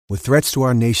With threats to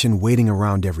our nation waiting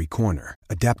around every corner,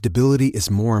 adaptability is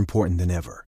more important than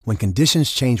ever. When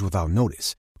conditions change without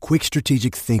notice, quick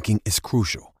strategic thinking is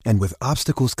crucial. And with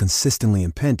obstacles consistently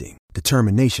impending,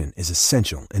 determination is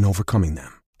essential in overcoming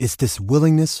them. It's this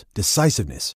willingness,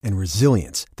 decisiveness, and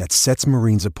resilience that sets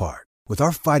Marines apart. With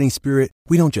our fighting spirit,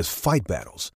 we don't just fight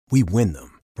battles, we win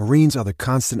them. Marines are the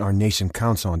constant our nation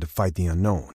counts on to fight the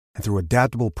unknown. And through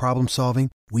adaptable problem solving,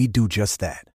 we do just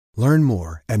that. Learn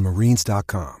more at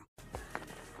marines.com.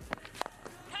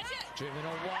 Driven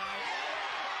away.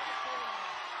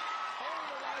 All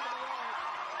the way to the right.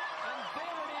 And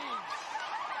there it is.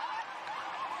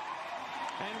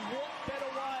 And what better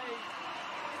way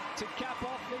to cap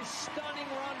off this stunning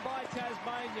run by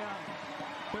Tasmania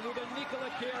than with a Nicola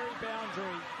Carey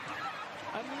boundary.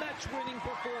 A match-winning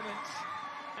performance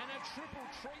and a triple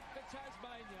treat for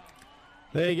Tasmania.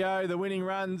 There you go, the winning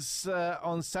runs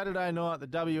on Saturday night, the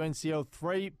WNCL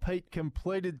 3-peat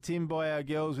completed, Tim, by our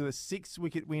girls with a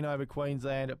 6-wicket win over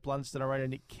Queensland at Blunston Arena.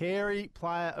 Nick Carey,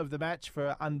 player of the match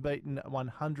for unbeaten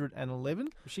 111.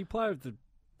 Was she player of the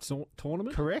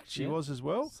tournament? Correct, she was as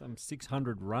well. Some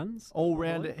 600 runs.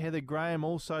 All-rounder Heather Graham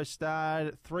also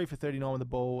starred, 3 for 39 with the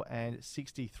ball and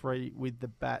 63 with the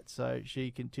bat. So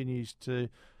she continues to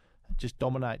just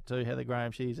dominate too, Heather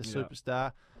Graham. She's a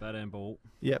superstar. Bat and ball.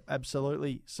 Yep,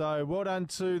 absolutely. So well done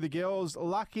to the girls.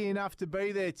 Lucky enough to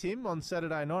be there, Tim, on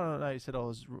Saturday night. I don't know, you said I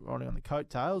was running on the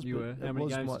coattails. You were. How many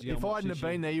games did you If I hadn't have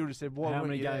been there, you would have said, why How weren't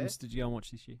many you games did you go and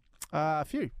watch this year? A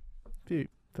few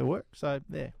for work. So,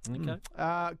 yeah.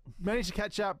 Okay. Managed to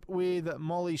catch up with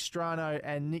Molly Strano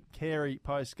and Nick Carey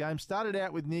post-game. Started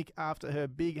out with Nick after her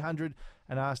big 100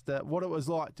 and asked her what it was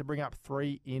like to bring up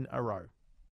 3 in a row.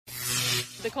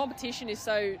 The competition is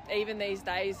so even these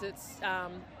days. It's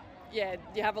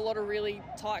you have a lot of really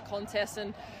tight contests,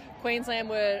 and Queensland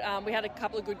we had a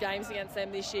couple of good games against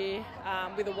them this year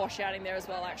with a washout in there as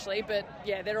well, actually. But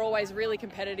yeah, they're always really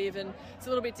competitive, and it's a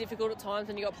little bit difficult at times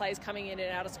when you've got players coming in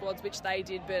and out of squads, which they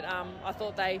did. But I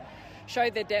thought they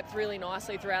showed their depth really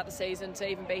nicely throughout the season to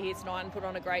even be here tonight and put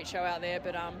on a great show out there.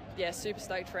 But super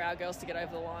stoked for our girls to get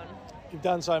over the line. You've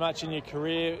done so much in your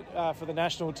career for the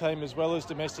national team as well as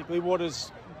domestically. What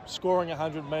does scoring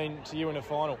 100 mean to you in a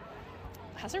final?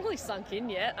 Hasn't really sunk in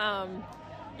yet.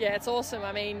 It's awesome.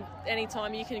 I mean,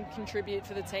 anytime you can contribute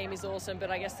for the team is awesome,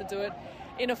 but I guess to do it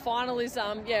in a final is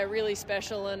really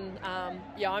special, and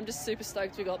I'm just super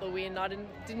stoked we got the win.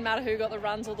 Didn't matter who got the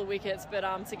runs or the wickets, but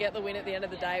to get the win at the end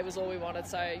of the day was all we wanted.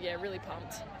 So yeah, really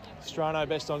pumped. Strano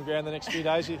best on ground the next few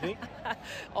days, you think?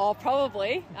 Oh,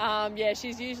 probably.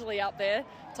 She's usually up there,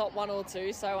 top 1 or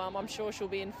 2, so I'm sure she'll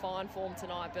be in fine form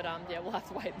tonight, but we'll have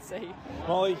to wait and see.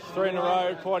 Molly, 3 in a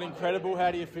row, quite incredible. How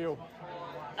do you feel?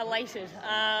 Elated.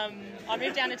 I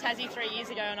moved down to Tassie 3 years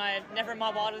ago, and I never in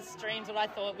my wildest dreams would I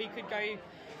thought we could go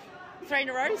 3 in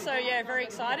a row, so yeah, very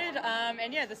excited.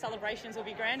 The celebrations will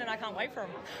be grand, and I can't wait for them.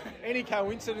 Any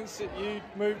coincidence that you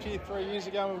moved here 3 years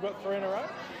ago and we've got 3 in a row?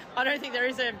 I don't think there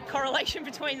is a correlation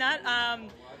between that.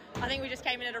 I think we just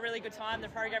came in at a really good time. The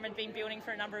program had been building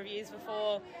for a number of years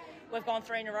before we've gone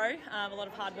 3 in a row. A lot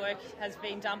of hard work has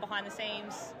been done behind the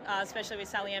scenes, especially with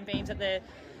Sally Ann Beams at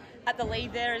the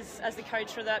lead there as the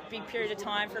coach for that big period of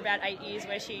time for about 8 years,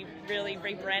 where she really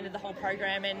rebranded the whole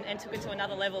program and took it to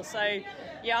another level. So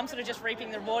yeah, I'm sort of just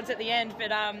reaping the rewards at the end,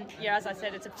 but as I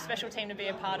said, it's a special team to be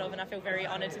a part of, and I feel very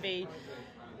honoured to be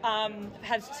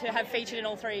have featured in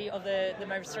all 3 of the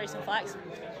most recent flags.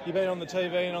 You've been on the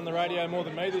TV and on the radio more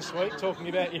than me this week talking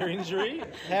about your injury.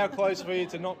 How close were you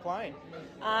to not playing?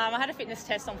 I had a fitness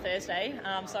test on Thursday,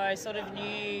 so I sort of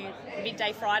knew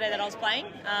midday Friday that I was playing.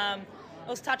 It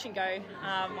was touch and go.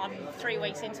 I'm 3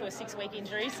 weeks into a 6-week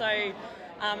injury, so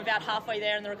about halfway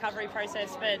there in the recovery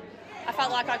process, but I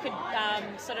felt like I could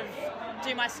sort of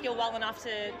do my skill well enough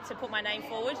to put my name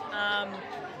forward.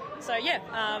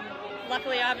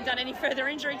 Luckily I haven't done any further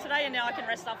injury today, and now I can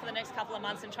rest up for the next couple of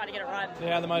months and try to get it right.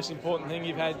 Now the most important thing,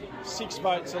 you've had 6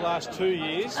 votes the last 2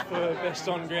 years for best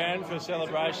on ground for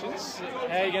celebrations.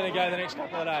 How are you going to go the next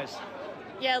couple of days?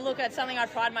 Yeah, look, it's something I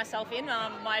pride myself in,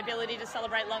 my ability to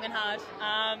celebrate long and hard.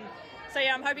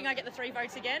 I'm hoping I get the 3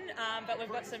 votes again, but we've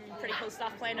got some pretty cool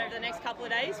stuff planned over the next couple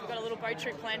of days. We've got a little boat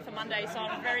trip planned for Monday, so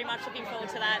I'm very much looking forward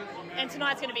to that. And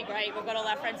tonight's going to be great. We've got all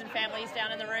our friends and families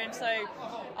down in the room, so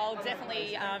I'll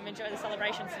definitely enjoy the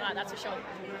celebrations tonight, that's for sure.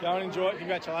 Go and enjoy it.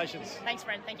 Congratulations. Thanks,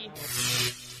 Brent. Thank you.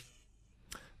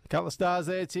 A couple of stars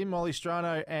there, Tim, Molly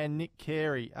Strano and Nick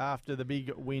Carey after the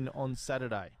big win on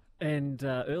Saturday. And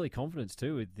early confidence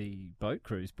too with the boat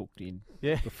cruise booked in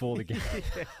before the game.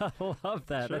 I love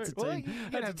that. True.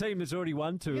 That's a team that's already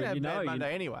won 2. You know,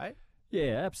 Monday anyway.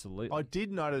 Yeah, absolutely. I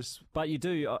did notice, but you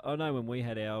do. I know when we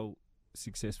had our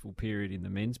successful period in the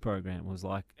men's program was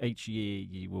like each year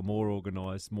you were more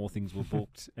organised, more things were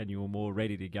booked, and you were more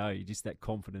ready to go. Just that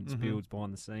confidence builds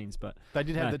behind the scenes. But they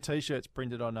did have the T-shirts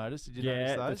printed, I noticed. Did you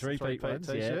notice those? The three-peat ones,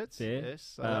 T-shirts. Yeah.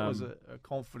 Yes, so that was a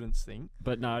confidence thing.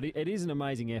 But no, it is an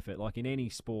amazing effort. Like in any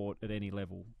sport at any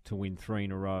level, to win 3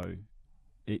 in a row,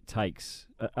 it takes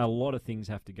a lot of things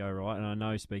have to go right. And I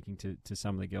know, speaking to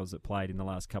some of the girls that played in the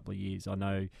last couple of years, I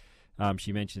know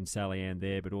she mentioned Sally Ann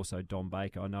there, but also Dom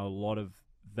Baker. I know a lot of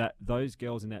those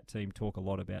girls in that team talk a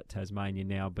lot about Tasmania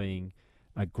now being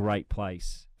a great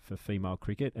place for female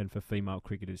cricket and for female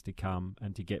cricketers to come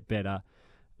and to get better.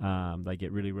 They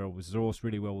get really well resourced,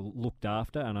 really well looked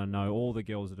after, and I know all the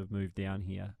girls that have moved down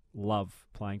here love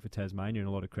playing for Tasmania, and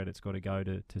a lot of credit's got to go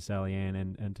to Sally Ann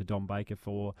and to Dom Baker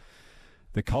for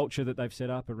the culture that they've set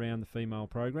up around the female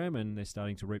program, and they're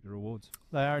starting to reap the rewards.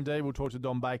 They are indeed. We'll talk to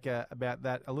Dom Baker about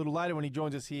that a little later when he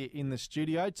joins us here in the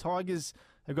studio. Tigers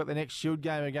have got the next Shield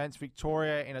game against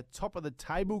Victoria in a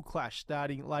top-of-the-table clash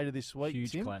starting later this week.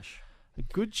 Huge Tim. clash. A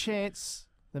good chance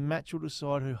the match will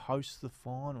decide who hosts the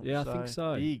final. Yeah, I think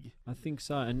so. Big. I think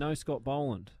so. And no Scott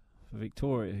Boland for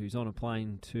Victoria, who's on a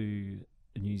plane to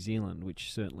New Zealand,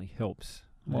 which certainly helps.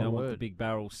 I want the big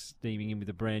barrel steaming in with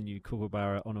a brand new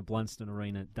Kookaburra on a Blunston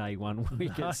Arena day one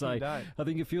weekend. So I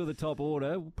think a few of the top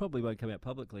order probably won't come out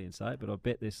publicly and say it, but I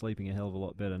bet they're sleeping a hell of a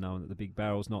lot better knowing that the big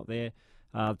barrel's not there.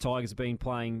 The Tigers have been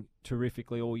playing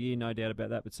terrifically all year, no doubt about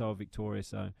that, but so have Victoria.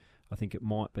 So I think it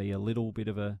might be a little bit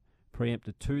of a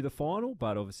preemptor to the final,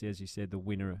 but obviously, as you said, the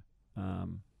winner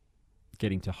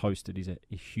getting to host it is a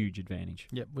huge advantage.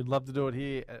 Yep, we'd love to do it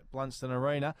here at Blunston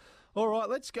Arena. All right,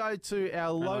 let's go to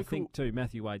our local... I think, too,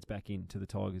 Matthew Wade's back into the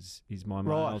Tigers is my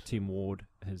mail. Right. Tim Ward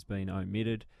has been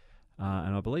omitted.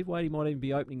 And I believe Wadey might even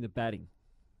be opening the batting.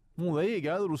 Well, there you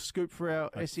go. A little scoop for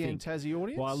our SEN Tassie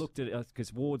audience. Well, I looked at it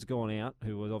because Ward's gone out,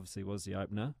 who obviously was the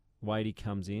opener. Wadey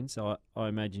comes in. So I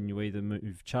imagine you either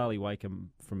move Charlie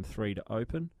Wakeham from 3 to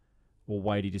open, or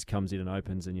Wadey just comes in and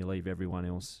opens and you leave everyone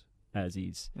else as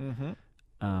is.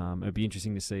 Mm-hmm. It'd be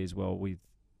interesting to see as well with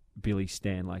Billy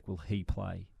Stanlake. Will he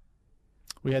play?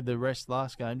 We had the rest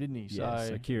last game, didn't he? Yeah,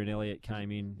 so Kieran Elliott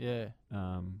came in. Yeah.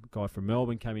 Guy from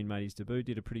Melbourne came in, made his debut,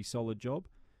 did a pretty solid job.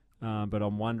 But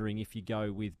I'm wondering if you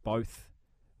go with both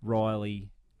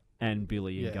Riley and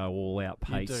Billy and go all-out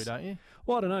pace. You do, don't you?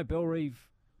 Well, I don't know. Bellerive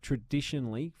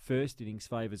traditionally, first innings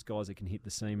favours guys that can hit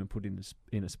the seam and put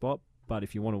in a spot. But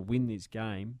if you want to win this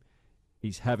game,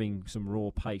 is having some raw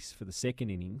pace for the second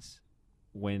innings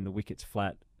when the wicket's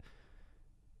flat.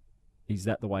 Is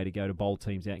that the way to go to bowl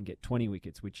teams out and get 20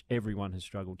 wickets, which everyone has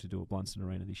struggled to do at Blunston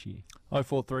Arena this year?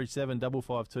 0437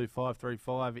 552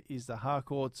 535 is the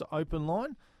Harcourts open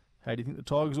line. How do you think the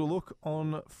Tigers will look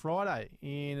on Friday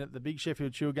in the big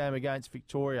Sheffield Shield game against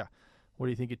Victoria? What do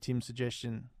you think of Tim's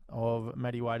suggestion of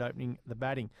Matty Wade opening the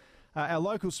batting? Our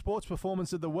local sports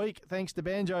performance of the week, thanks to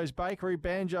Banjo's Bakery.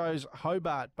 Banjo's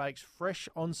Hobart bakes fresh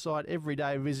on-site every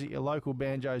day. Visit your local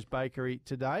Banjo's Bakery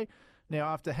today. Now,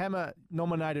 after Hammer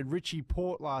nominated Richie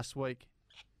Port last week,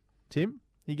 Tim,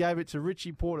 he gave it to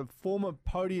Richie Port, a former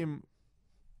podium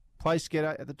place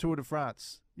getter at the Tour de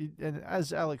France. And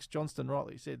as Alex Johnston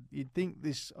rightly said, you'd think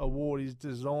this award is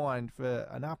designed for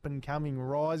an up-and-coming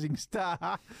rising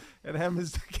star, and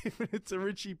Hammer's given it to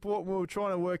Richie Port. We were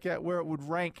trying to work out where it would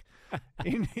rank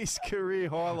in his career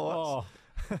highlights.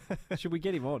 Should we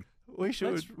get him on? We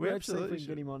should. We absolutely should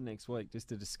get him on next week just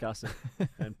to discuss it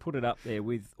and put it up there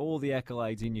with all the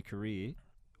accolades in your career.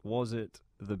 Was it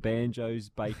the Banjo's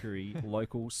Bakery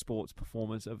local sports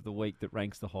performance of the week that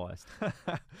ranks the highest?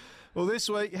 Well, this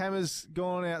week, Hammer's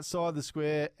gone outside the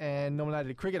square and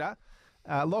nominated a cricketer,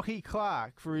 Lockie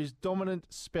Clark, for his dominant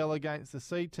spell against the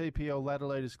CTPL ladder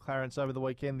leaders Clarence over the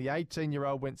weekend. The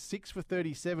 18-year-old went 6 for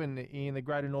 37 in the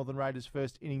Greater Northern Raiders'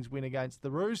 first innings win against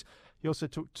the Roos. He also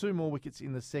took 2 more wickets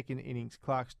in the second innings.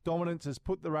 Clark's dominance has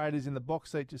put the Raiders in the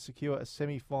box seat to secure a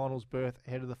semi-finals berth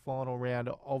ahead of the final round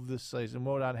of the season.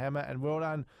 Well done, Hammer, and well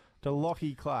done to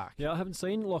Lockie Clark. Yeah, I haven't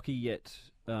seen Lockie yet,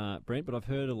 Brent, but I've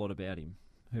heard a lot about him.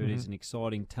 Heard he's an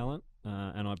exciting talent,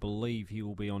 and I believe he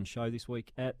will be on show this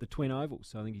week at the Twin Oval.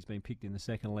 So I think he's been picked in the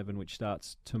second 11, which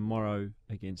starts tomorrow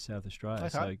against South Australia. Okay.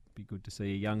 So it'd be good to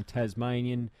see a young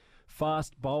Tasmanian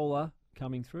fast bowler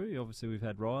coming through. Obviously, we've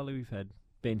had Riley, we've had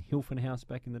Ben Hilfenhaus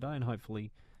back in the day, and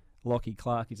hopefully Lockie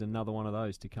Clark is another one of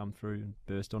those to come through and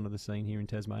burst onto the scene here in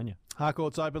Tasmania.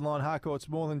 Harcourt's open line. Harcourt's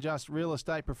more than just real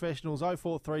estate professionals.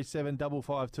 0437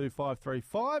 552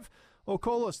 535 or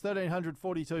call us 1300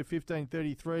 42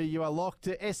 1533. You are locked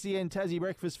to SEN Tassie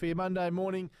Breakfast for your Monday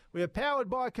morning. We are powered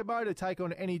by Kubota. Take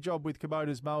on any job with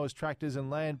Kubota's mowers, tractors and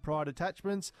land pride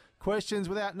attachments. Questions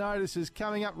without notices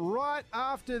coming up right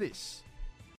after this.